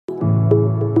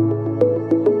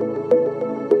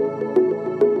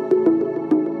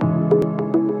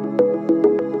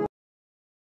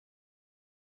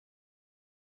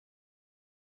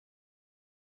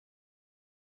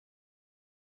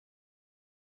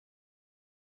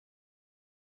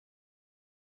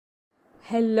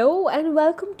Hello and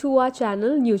welcome to our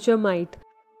channel Nuturemite,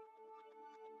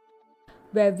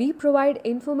 where we provide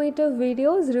informative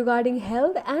videos regarding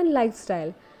health and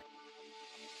lifestyle.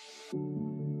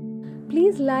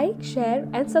 Please like, share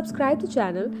and subscribe the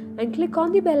channel and click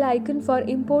on the bell icon for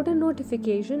important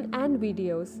notification and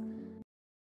videos.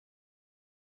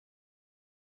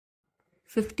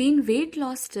 15 weight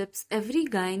loss tips every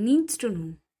guy needs to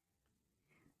know.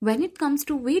 When it comes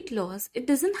to weight loss, it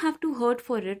doesn't have to hurt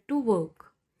for it to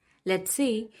work. Let's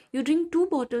say you drink 2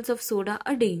 bottles of soda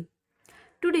a day.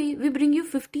 Today, we bring you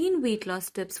 15 weight loss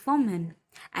tips for men.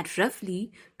 At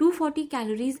roughly 240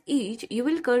 calories each, you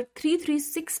will cut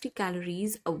 360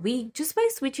 calories a week just by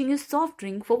switching your soft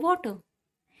drink for water.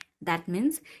 That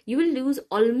means you will lose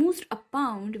almost a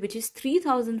pound, which is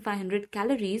 3,500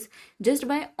 calories, just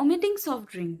by omitting soft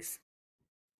drinks.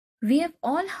 We have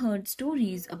all heard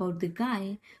stories about the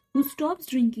guy who stops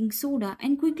drinking soda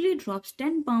and quickly drops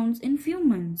 10 pounds in few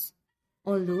months.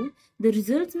 Although the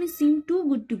results may seem too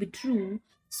good to be true,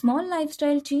 small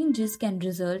lifestyle changes can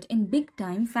result in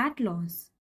big-time fat loss.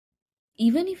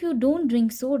 Even if you don't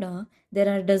drink soda, there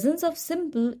are dozens of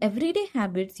simple everyday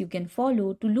habits you can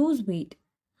follow to lose weight.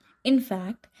 In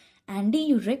fact,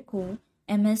 Andy Yurechko,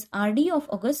 MSRD of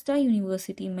Augusta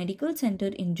University Medical Centre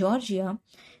in Georgia,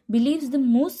 believes the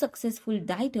most successful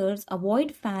dieters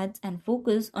avoid fads and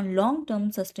focus on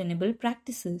long-term sustainable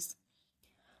practices.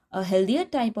 A healthier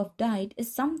type of diet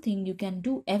is something you can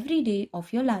do every day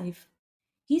of your life,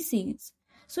 he says,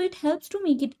 so it helps to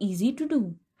make it easy to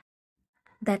do.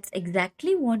 That's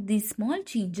exactly what these small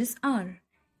changes are.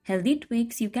 Healthy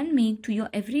tweaks you can make to your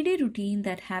everyday routine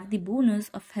that have the bonus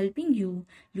of helping you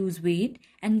lose weight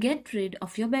and get rid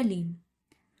of your belly.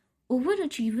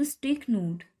 Overachievers take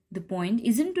note. The point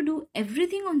isn't to do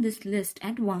everything on this list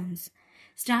at once.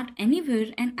 Start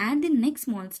anywhere and add the next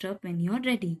small step when you're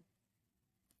ready.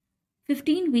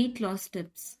 15 weight loss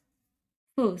tips.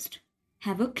 First,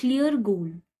 have a clear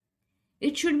goal.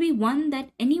 It should be one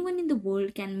that anyone in the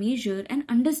world can measure and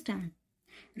understand.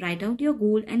 Write out your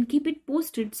goal and keep it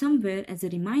posted somewhere as a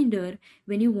reminder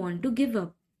when you want to give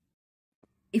up.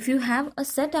 If you have a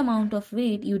set amount of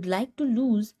weight you'd like to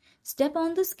lose, step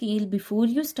on the scale before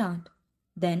you start.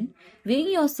 Then, weigh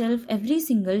yourself every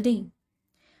single day.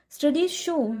 Studies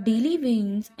show daily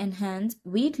weigh-ins enhance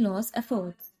weight loss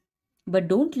efforts. But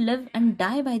don't live and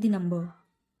die by the number.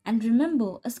 And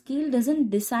remember, a scale doesn't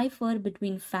decipher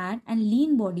between fat and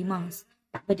lean body mass,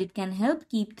 but it can help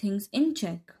keep things in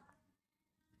check.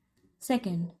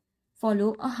 Second,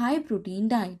 follow a high-protein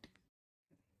diet.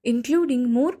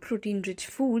 Including more protein-rich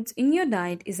foods in your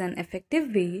diet is an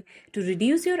effective way to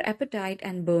reduce your appetite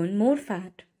and burn more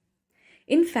fat.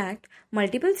 In fact,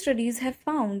 multiple studies have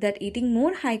found that eating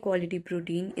more high-quality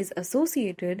protein is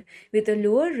associated with a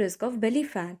lower risk of belly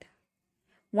fat.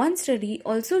 One study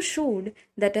also showed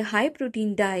that a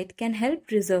high-protein diet can help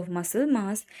preserve muscle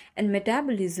mass and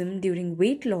metabolism during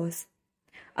weight loss.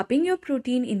 Upping your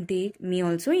protein intake may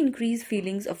also increase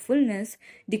feelings of fullness,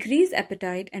 decrease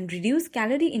appetite, and reduce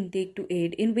calorie intake to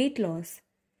aid in weight loss.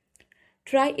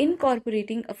 Try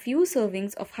incorporating a few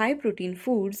servings of high-protein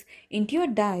foods into your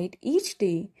diet each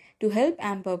day to help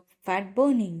amp up fat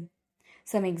burning.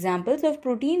 Some examples of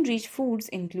protein-rich foods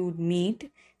include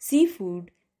meat, seafood,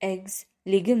 eggs,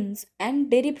 legumes, and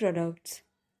dairy products.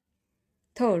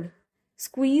 Third,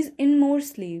 squeeze in more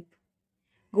sleep.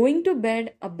 Going to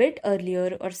bed a bit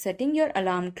earlier or setting your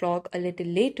alarm clock a little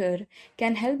later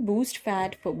can help boost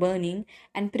fat for burning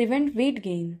and prevent weight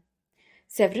gain.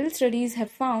 Several studies have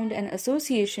found an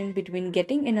association between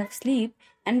getting enough sleep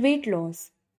and weight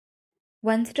loss.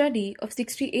 One study of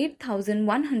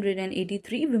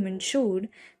 68,183 women showed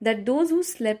that those who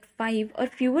slept 5 or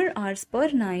fewer hours per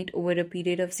night over a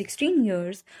period of 16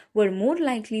 years were more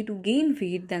likely to gain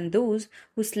weight than those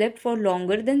who slept for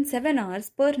longer than 7 hours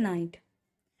per night.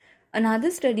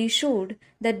 Another study showed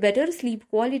that better sleep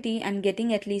quality and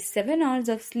getting at least 7 hours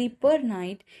of sleep per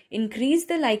night increased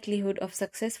the likelihood of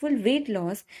successful weight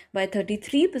loss by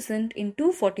 33% in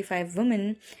 245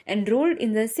 women enrolled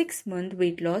in the 6-month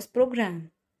weight loss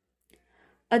program.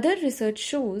 Other research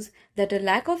shows that a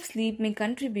lack of sleep may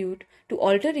contribute to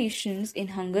alterations in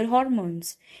hunger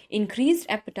hormones, increased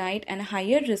appetite, and a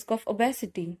higher risk of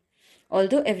obesity.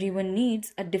 Although everyone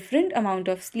needs a different amount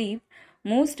of sleep,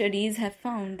 most studies have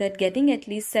found that getting at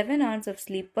least 7 hours of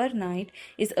sleep per night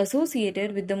is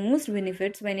associated with the most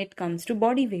benefits when it comes to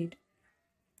body weight.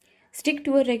 Stick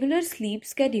to a regular sleep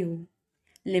schedule.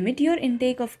 Limit your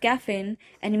intake of caffeine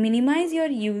and minimize your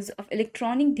use of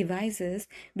electronic devices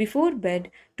before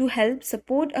bed to help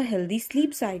support a healthy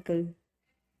sleep cycle.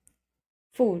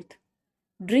 Fourth,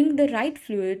 drink the right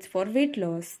fluids for weight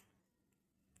loss.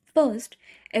 First,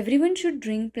 everyone should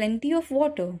drink plenty of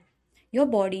water. Your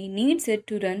body needs it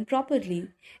to run properly,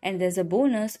 and there's a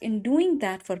bonus in doing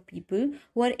that for people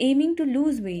who are aiming to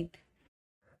lose weight.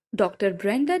 Dr.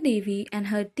 Brenda Davy and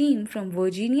her team from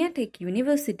Virginia Tech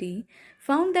University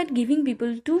found that giving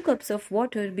people 2 cups of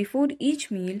water before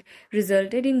each meal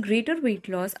resulted in greater weight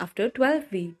loss after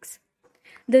 12 weeks.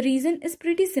 The reason is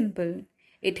pretty simple.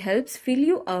 It helps fill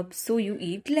you up so you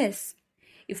eat less.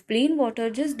 If plain water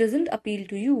just doesn't appeal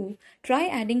to you, try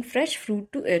adding fresh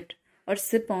fruit to it or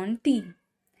sip on tea.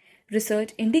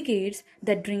 Research indicates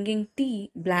that drinking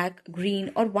tea, black, green,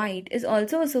 or white, is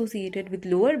also associated with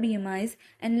lower BMIs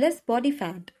and less body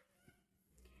fat.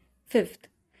 Fifth,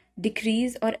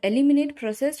 decrease or eliminate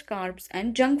processed carbs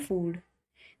and junk food.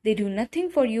 They do nothing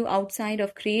for you outside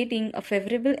of creating a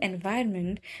favorable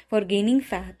environment for gaining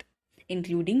fat,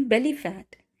 including belly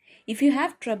fat. If you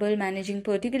have trouble managing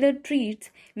particular treats,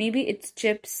 maybe it's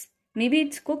chips, maybe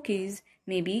it's cookies,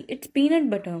 maybe it's peanut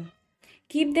butter.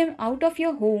 Keep them out of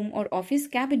your home or office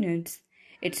cabinets.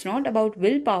 It's not about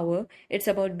willpower, it's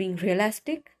about being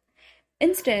realistic.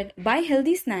 Instead, buy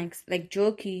healthy snacks like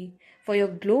jerky for your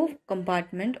glove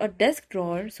compartment or desk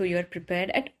drawer so you are prepared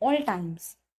at all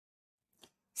times.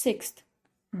 Sixth,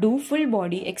 do full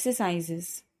body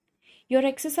exercises. Your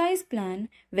exercise plan,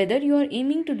 whether you are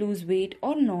aiming to lose weight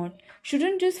or not,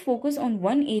 shouldn't just focus on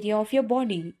one area of your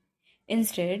body.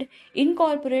 Instead,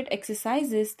 incorporate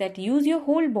exercises that use your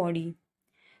whole body.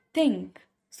 Think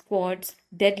squats,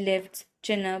 deadlifts,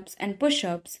 chin ups, and push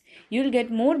ups. You'll get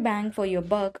more bang for your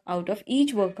buck out of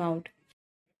each workout.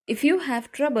 If you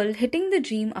have trouble hitting the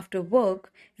gym after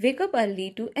work, wake up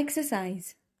early to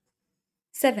exercise.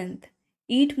 Seventh,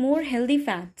 eat more healthy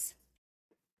fats.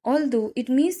 Although it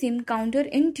may seem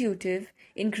counterintuitive,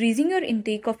 increasing your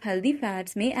intake of healthy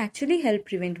fats may actually help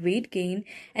prevent weight gain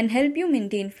and help you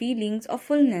maintain feelings of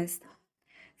fullness.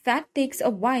 Fat takes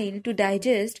a while to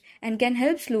digest and can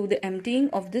help slow the emptying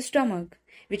of the stomach,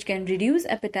 which can reduce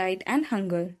appetite and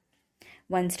hunger.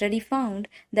 One study found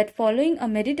that following a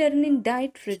Mediterranean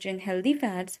diet rich in healthy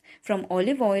fats from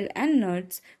olive oil and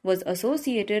nuts was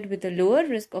associated with a lower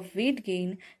risk of weight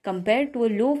gain compared to a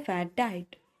low fat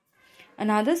diet.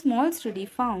 Another small study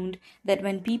found that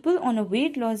when people on a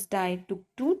weight loss diet took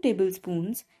 2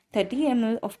 tablespoons, 30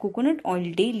 ml of coconut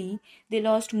oil daily, they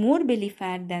lost more belly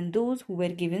fat than those who were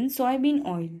given soybean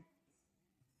oil.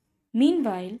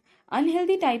 Meanwhile,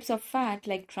 unhealthy types of fat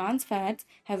like trans fats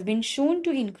have been shown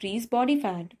to increase body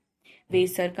fat,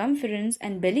 waist circumference,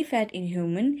 and belly fat in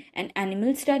human and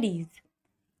animal studies.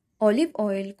 Olive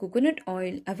oil, coconut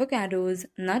oil, avocados,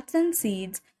 nuts, and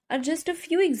seeds are just a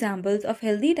few examples of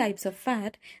healthy types of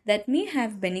fat that may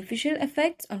have beneficial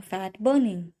effects on fat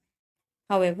burning.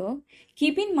 However,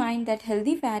 keep in mind that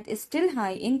healthy fat is still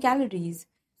high in calories,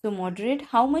 so moderate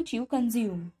how much you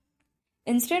consume.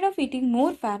 Instead of eating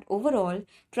more fat overall,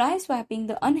 try swapping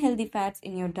the unhealthy fats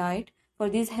in your diet for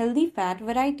these healthy fat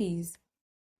varieties.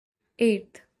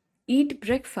 8th, eat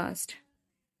breakfast.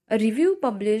 A review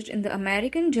published in the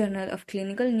American Journal of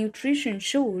Clinical Nutrition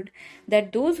showed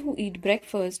that those who eat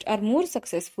breakfast are more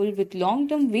successful with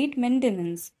long-term weight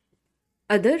maintenance.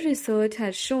 Other research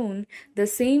has shown the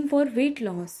same for weight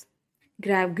loss.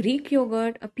 Grab Greek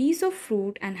yogurt, a piece of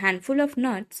fruit, and handful of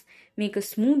nuts, make a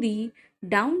smoothie,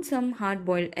 down some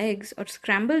hard-boiled eggs or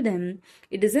scramble them.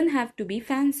 It doesn't have to be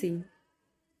fancy.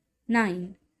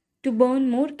 9. To burn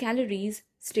more calories,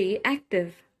 stay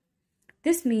active.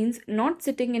 This means not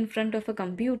sitting in front of a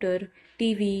computer,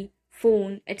 TV,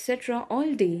 phone, etc.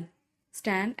 all day.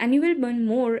 Stand and you will burn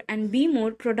more and be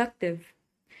more productive.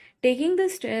 Taking the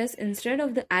stairs instead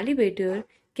of the elevator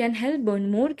can help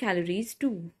burn more calories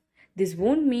too. This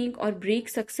won't make or break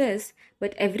success,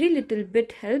 but every little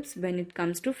bit helps when it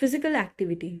comes to physical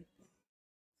activity.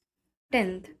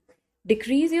 10th,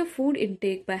 decrease your food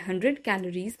intake by 100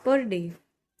 calories per day.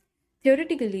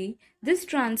 Theoretically, this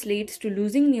translates to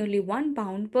losing nearly 1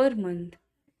 pound per month.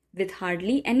 With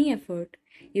hardly any effort,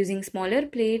 using smaller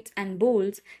plates and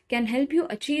bowls can help you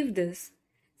achieve this,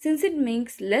 since it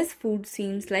makes less food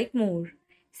seems like more.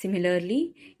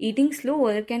 Similarly, eating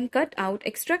slower can cut out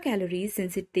extra calories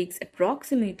since it takes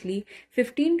approximately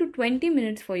 15 to 20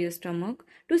 minutes for your stomach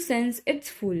to sense it's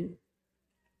full.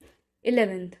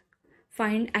 11th,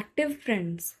 find active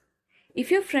friends. If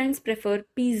your friends prefer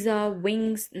pizza,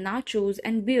 wings, nachos,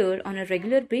 and beer on a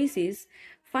regular basis,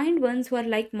 find ones who are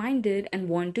like-minded and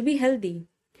want to be healthy.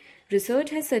 Research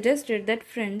has suggested that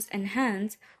friends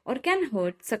enhance or can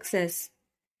hurt success.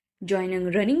 Join a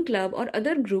running club or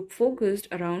other group focused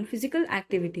around physical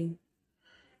activity.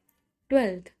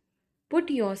 12th, put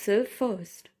yourself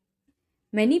first.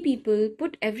 Many people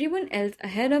put everyone else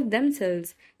ahead of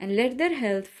themselves and let their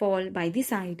health fall by the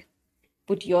side.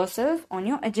 Put yourself on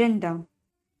your agenda.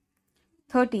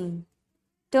 13.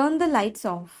 Turn the lights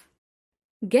off.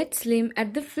 Get slim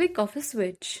at the flick of a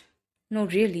switch. No,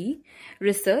 really.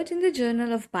 Research in the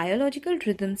Journal of Biological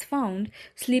Rhythms found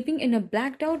sleeping in a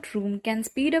blacked out room can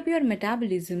speed up your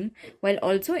metabolism while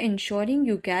also ensuring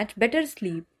you catch better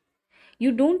sleep.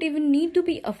 You don't even need to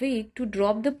be awake to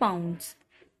drop the pounds.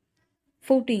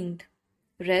 14th.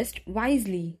 Rest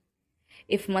wisely.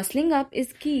 If muscling up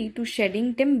is key to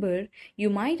shedding timber, you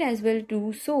might as well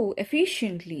do so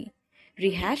efficiently.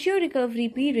 Rehash your recovery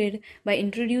period by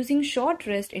introducing short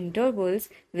rest intervals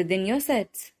within your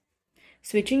sets.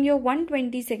 Switching your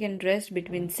 120-second rest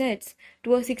between sets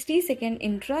to a 60-second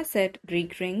intra-set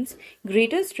break brings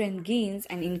greater strength gains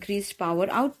and increased power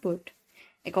output,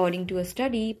 according to a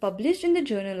study published in the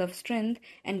Journal of Strength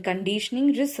and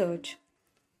Conditioning Research.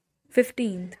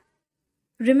 15th.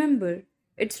 Remember,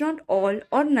 it's not all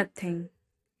or nothing.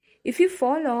 If you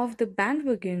fall off the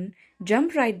bandwagon,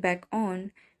 jump right back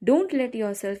on. Don't let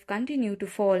yourself continue to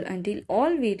fall until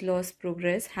all weight loss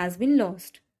progress has been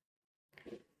lost.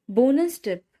 Bonus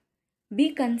tip: be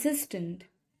consistent.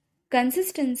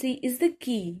 Consistency is the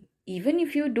key. Even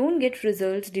if you don't get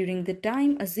results during the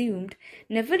time assumed,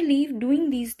 never leave doing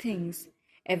these things.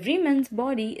 Every man's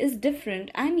body is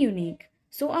different and unique.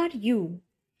 So are you.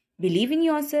 Believe in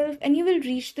yourself and you will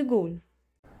reach the goal.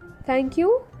 Thank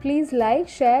you. Please like,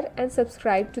 share and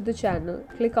subscribe to the channel.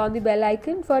 Click on the bell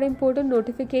icon for important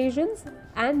notifications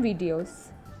and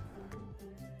videos.